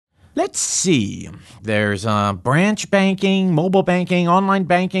Let's see. There's branch banking, mobile banking, online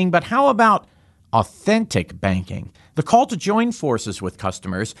banking, but how about authentic banking? The call to join forces with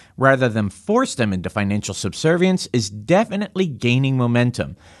customers rather than force them into financial subservience is definitely gaining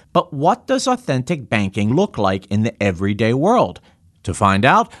momentum. But what does authentic banking look like in the everyday world? To find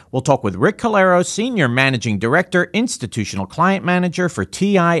out, we'll talk with Rick Calero, Senior Managing Director, Institutional Client Manager for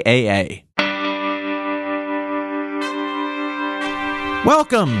TIAA.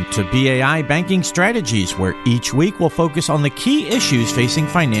 Welcome to BAI Banking Strategies, where each week we'll focus on the key issues facing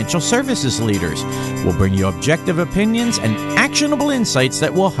financial services leaders. We'll bring you objective opinions and actionable insights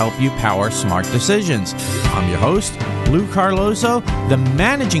that will help you power smart decisions. I'm your host, Lou Carlozo, the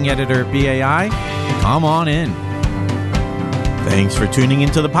Managing Editor at BAI. Come on in. Thanks for tuning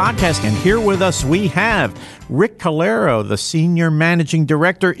into the podcast. And here with us we have Rick Calero, the Senior Managing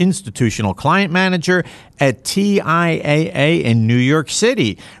Director, Institutional Client Manager at TIAA in New York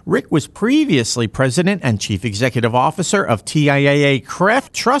City. Rick was previously President and Chief Executive Officer of TIAA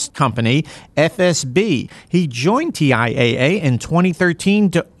Creft Trust Company, FSB. He joined TIAA in 2013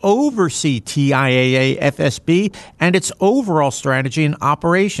 to oversee TIAA FSB and its overall strategy and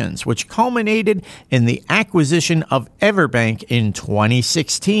operations, which culminated in the acquisition of Everbank in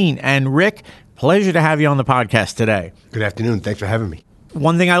 2016. And Rick, pleasure to have you on the podcast today. Good afternoon. Thanks for having me.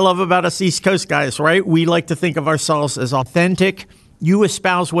 One thing I love about us East Coast guys, right? We like to think of ourselves as authentic. You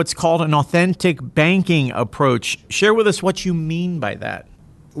espouse what's called an authentic banking approach. Share with us what you mean by that.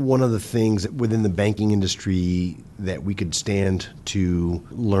 One of the things within the banking industry that we could stand to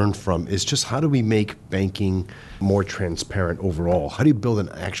learn from is just how do we make banking more transparent overall? How do you build an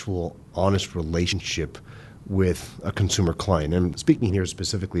actual honest relationship with a consumer client? And speaking here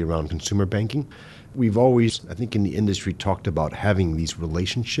specifically around consumer banking, we've always, I think in the industry, talked about having these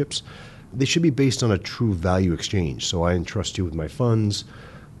relationships. They should be based on a true value exchange. So I entrust you with my funds,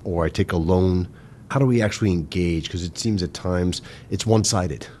 or I take a loan. How do we actually engage? Because it seems at times it's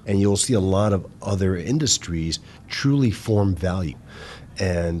one-sided. And you'll see a lot of other industries truly form value.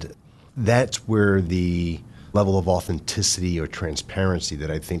 And that's where the level of authenticity or transparency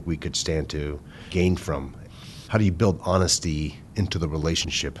that I think we could stand to gain from. How do you build honesty into the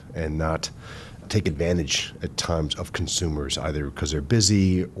relationship and not take advantage at times of consumers, either because they're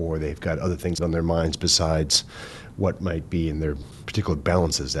busy or they've got other things on their minds besides what might be in their particular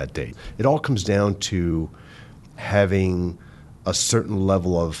balances that day? It all comes down to having a certain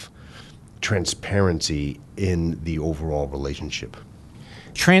level of transparency in the overall relationship.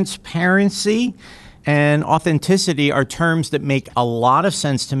 Transparency and authenticity are terms that make a lot of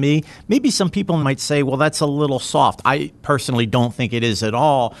sense to me. Maybe some people might say, well, that's a little soft. I personally don't think it is at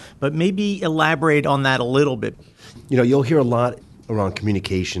all, but maybe elaborate on that a little bit. You know, you'll hear a lot around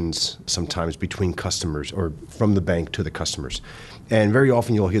communications sometimes between customers or from the bank to the customers. And very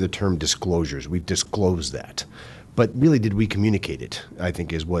often you'll hear the term disclosures. We've disclosed that. But really, did we communicate it? I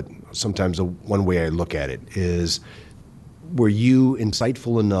think is what sometimes one way I look at it is, were you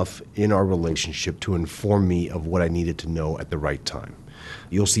insightful enough in our relationship to inform me of what I needed to know at the right time?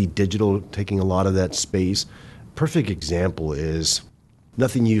 You'll see digital taking a lot of that space. Perfect example is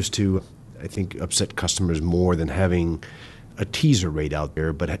nothing used to, I think, upset customers more than having a teaser rate out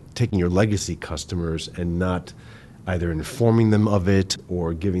there, but taking your legacy customers and not either informing them of it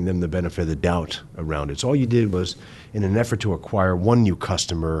or giving them the benefit of the doubt around it. So all you did was, in an effort to acquire one new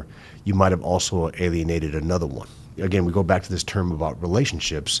customer, you might have also alienated another one. Again, we go back to this term about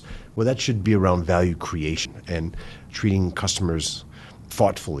relationships. Well, that should be around value creation and treating customers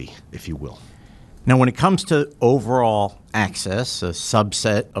thoughtfully, if you will. Now, when it comes to overall access, a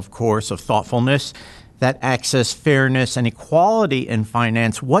subset, of course, of thoughtfulness, that access, fairness, and equality in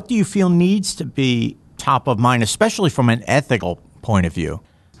finance, what do you feel needs to be top of mind, especially from an ethical point of view?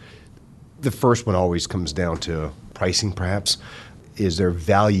 The first one always comes down to pricing, perhaps. Is there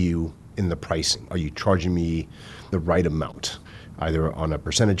value in the pricing? Are you charging me the right amount, either on a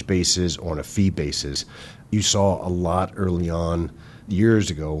percentage basis or on a fee basis? You saw a lot early on, years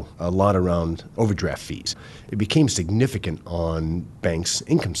ago, a lot around overdraft fees. It became significant on banks'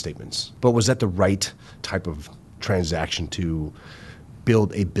 income statements. But was that the right type of transaction to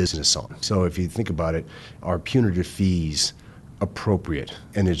build a business on? So if you think about it, are punitive fees appropriate?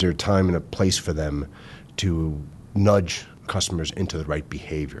 And is there a time and a place for them to nudge customers into the right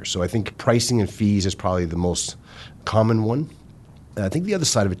behavior? So I think pricing and fees is probably the most common one. And I think the other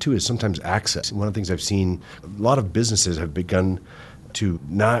side of it too is sometimes access. One of the things I've seen, a lot of businesses have begun to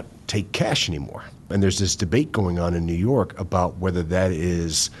not take cash anymore. And there's this debate going on in New York about whether that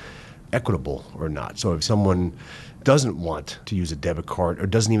is equitable or not. So if someone doesn't want to use a debit card or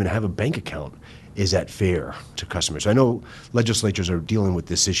doesn't even have a bank account, is that fair to customers? I know legislatures are dealing with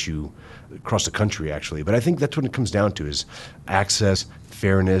this issue across the country, actually, but I think that's what it comes down to is access,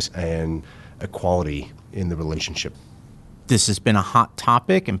 fairness, and equality in the relationship. This has been a hot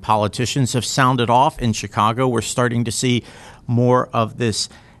topic, and politicians have sounded off. In Chicago, we're starting to see more of this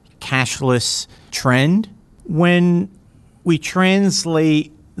cashless trend. When we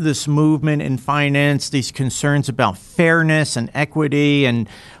translate this movement in finance, these concerns about fairness and equity, and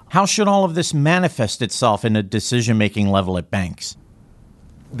how should all of this manifest itself in a decision-making level at banks?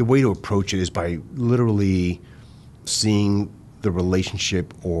 The way to approach it is by literally seeing the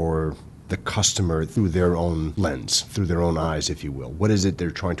relationship or the customer through their own lens, through their own eyes, if you will. What is it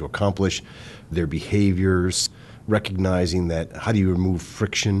they're trying to accomplish, their behaviors, recognizing that how do you remove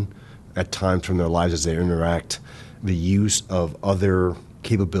friction at times from their lives as they interact, the use of other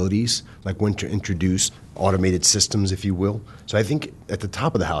capabilities, like when to introduce automated systems, if you will. So I think at the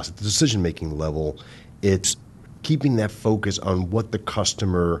top of the house, at the decision-making level, it's keeping that focus on what the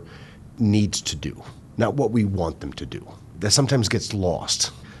customer needs to do, not what we want them to do. That sometimes gets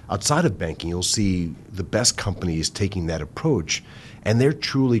lost. Outside of banking, you'll see the best companies taking that approach, and they're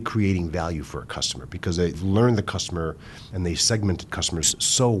truly creating value for a customer because they've learned the customer and they segmented customers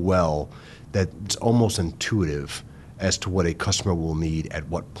so well that it's almost intuitive as to what a customer will need at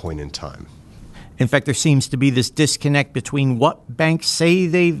what point in time. In fact, there seems to be this disconnect between what banks say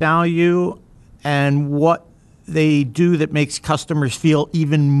they value and what they do that makes customers feel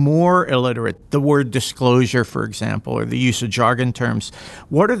even more illiterate. The word disclosure, for example, or the use of jargon terms.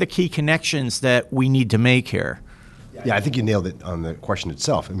 What are the key connections that we need to make here? Yeah, I think you nailed it on the question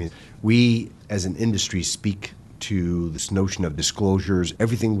itself. I mean, we as an industry speak to this notion of disclosures.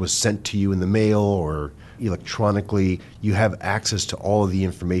 Everything was sent to you in the mail or electronically. You have access to all of the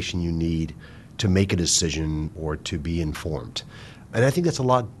information you need to make a decision or to be informed. And I think that's a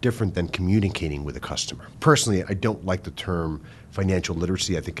lot different than communicating with a customer. Personally, I don't like the term financial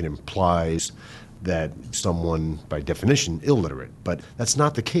literacy. I think it implies that someone, by definition, illiterate. But that's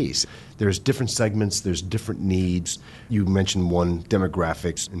not the case. There's different segments, there's different needs. You mentioned one,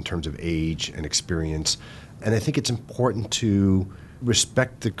 demographics in terms of age and experience. And I think it's important to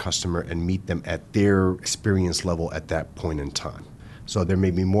respect the customer and meet them at their experience level at that point in time. So there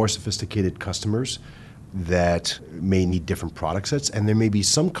may be more sophisticated customers that may need different product sets, and there may be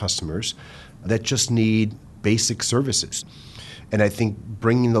some customers that just need basic services. And I think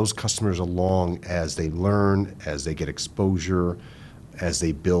bringing those customers along as they learn, as they get exposure, as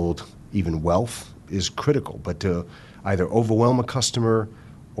they build even wealth is critical. But to either overwhelm a customer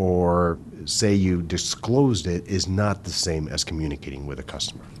or say you disclosed it is not the same as communicating with a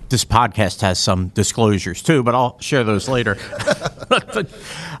customer. This podcast has some disclosures too, but I'll share those later.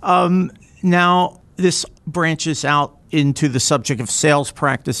 Now, this branches out into the subject of sales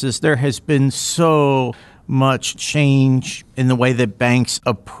practices. There has been so much change in the way that banks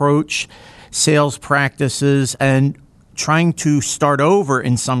approach sales practices and trying to start over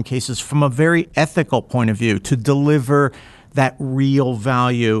in some cases from a very ethical point of view to deliver that real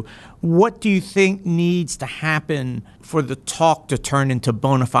value. What do you think needs to happen for the talk to turn into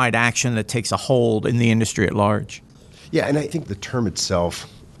bona fide action that takes a hold in the industry at large? Yeah, and I think the term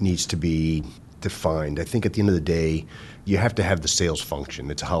itself needs to be defined. I think at the end of the day, you have to have the sales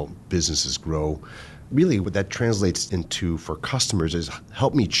function. It's how businesses grow. Really, what that translates into for customers is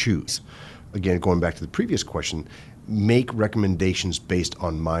help me choose. Again, going back to the previous question, make recommendations based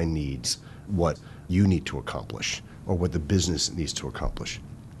on my needs, what you need to accomplish, or what the business needs to accomplish.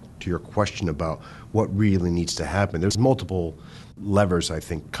 To your question about what really needs to happen, there's multiple levers, I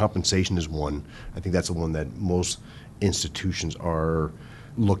think. Compensation is one. I think that's the one that most institutions are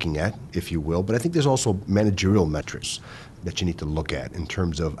looking at, if you will. But I think there's also managerial metrics that you need to look at in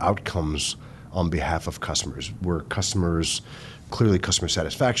terms of outcomes on behalf of customers, where customers, clearly customer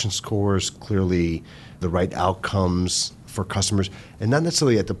satisfaction scores, clearly the right outcomes for customers, and not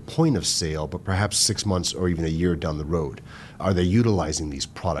necessarily at the point of sale, but perhaps 6 months or even a year down the road. Are they utilizing these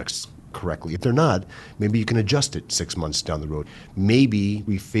products correctly? If they're not, maybe you can adjust it 6 months down the road. Maybe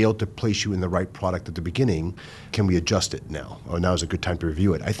we failed to place you in the right product at the beginning. Can we adjust it now? Or now is a good time to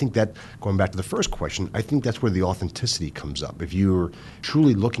review it. I think that, going back to the first question, I think that's where the authenticity comes up. If you're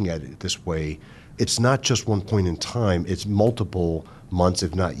truly looking at it this way, it's not just one point in time, it's multiple months,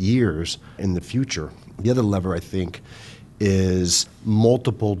 if not years, in the future. The other lever, I think, is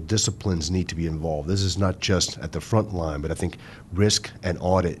multiple disciplines need to be involved. This is not just at the front line, but I think risk and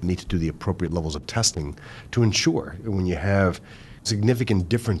audit need to do the appropriate levels of testing to ensure when you have significant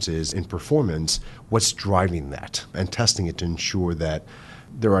differences in performance, what's driving that, and testing it to ensure that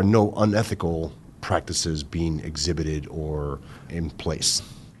there are no unethical practices being exhibited or in place.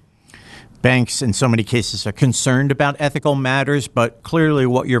 Banks, in so many cases, are concerned about ethical matters, but clearly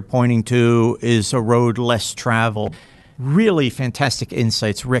what you're pointing to is a road less traveled. Really fantastic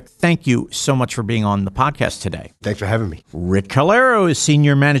insights. Rick, thank you so much for being on the podcast today. Thanks for having me. Rick Calero is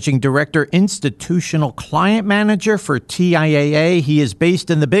Senior Managing Director, Institutional Client Manager for TIAA. He is based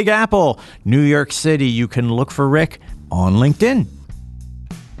in the Big Apple, New York City. You can look for Rick on LinkedIn.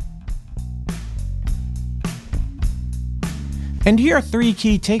 And here are 3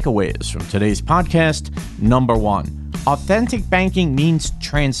 key takeaways from today's podcast. Number 1. Authentic banking means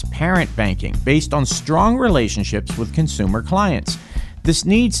transparent banking based on strong relationships with consumer clients. This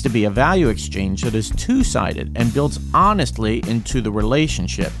needs to be a value exchange that is two-sided and builds honestly into the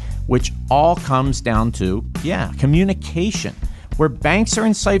relationship, which all comes down to, communication, where banks are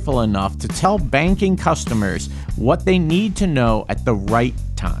insightful enough to tell banking customers what they need to know at the right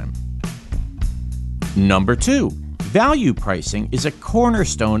time. Number 2. Value pricing is a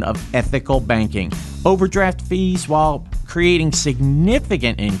cornerstone of ethical banking. Overdraft fees, while creating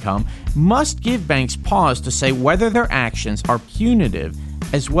significant income, must give banks pause to say whether their actions are punitive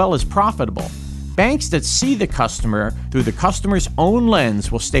as well as profitable. Banks that see the customer through the customer's own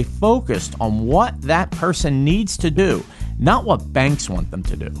lens will stay focused on what that person needs to do, not what banks want them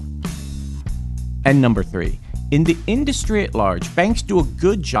to do. And number 3. In the industry at large, banks do a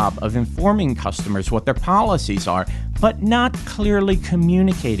good job of informing customers what their policies are, but not clearly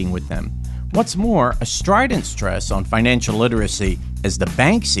communicating with them. What's more, a strident stress on financial literacy, as the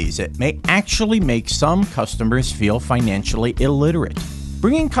bank sees it, may actually make some customers feel financially illiterate.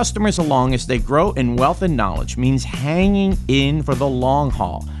 Bringing customers along as they grow in wealth and knowledge means hanging in for the long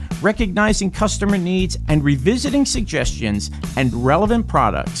haul, recognizing customer needs, and revisiting suggestions and relevant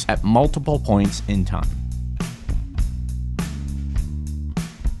products at multiple points in time.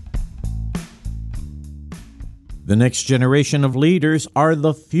 The next generation of leaders are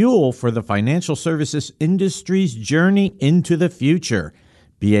the fuel for the financial services industry's journey into the future.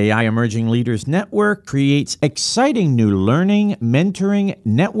 BAI Emerging Leaders Network creates exciting new learning, mentoring,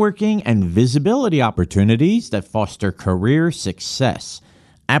 networking, and visibility opportunities that foster career success.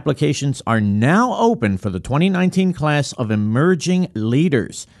 Applications are now open for the 2019 class of Emerging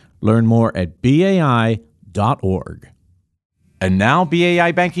Leaders. Learn more at BAI.org. And now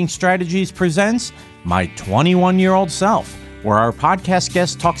BAI Banking Strategies presents My 21-Year-Old Self, where our podcast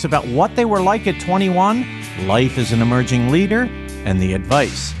guest talks about what they were like at 21, life as an emerging leader, and the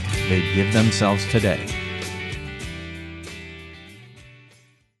advice they give themselves today.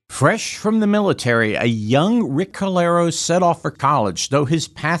 Fresh from the military, a young Rick Calero set off for college, though his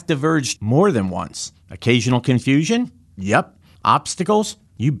path diverged more than once. Occasional confusion? Yep. Obstacles?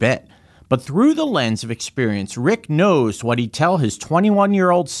 You bet. But through the lens of experience, Rick knows what he'd tell his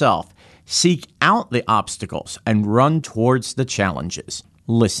 21-year-old self. Seek out the obstacles and run towards the challenges.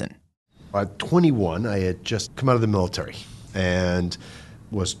 Listen. At 21, I had just come out of the military and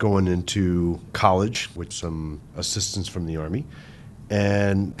was going into college with some assistance from the Army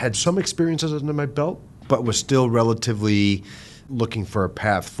and had some experiences under my belt, but was still relatively looking for a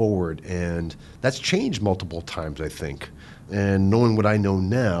path forward. And that's changed multiple times, I think. And knowing what I know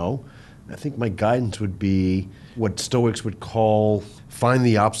now, I think my guidance would be what Stoics would call find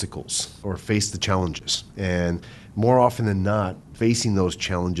the obstacles or face the challenges. And more often than not, facing those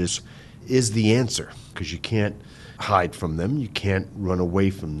challenges is the answer because you can't hide from them. You can't run away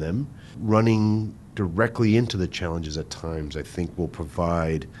from them. Running directly into the challenges at times, I think, will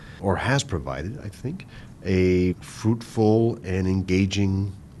provide, or has provided, I think, a fruitful and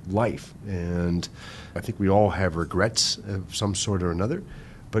engaging life. And I think we all have regrets of some sort or another.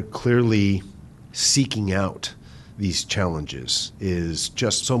 But clearly, seeking out these challenges is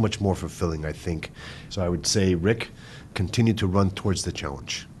just so much more fulfilling, I think. So I would say, Rick, continue to run towards the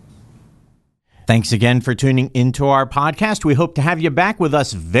challenge. Thanks again for tuning into our podcast. We hope to have you back with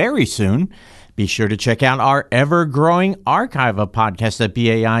us very soon. Be sure to check out our ever-growing archive of podcasts at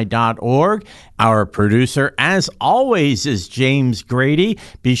BAI.org. Our producer, as always, is James Grady.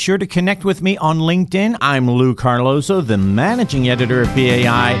 Be sure to connect with me on LinkedIn. I'm Lou Carlozo, the managing editor of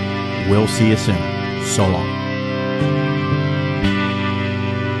BAI. We'll see you soon. So long.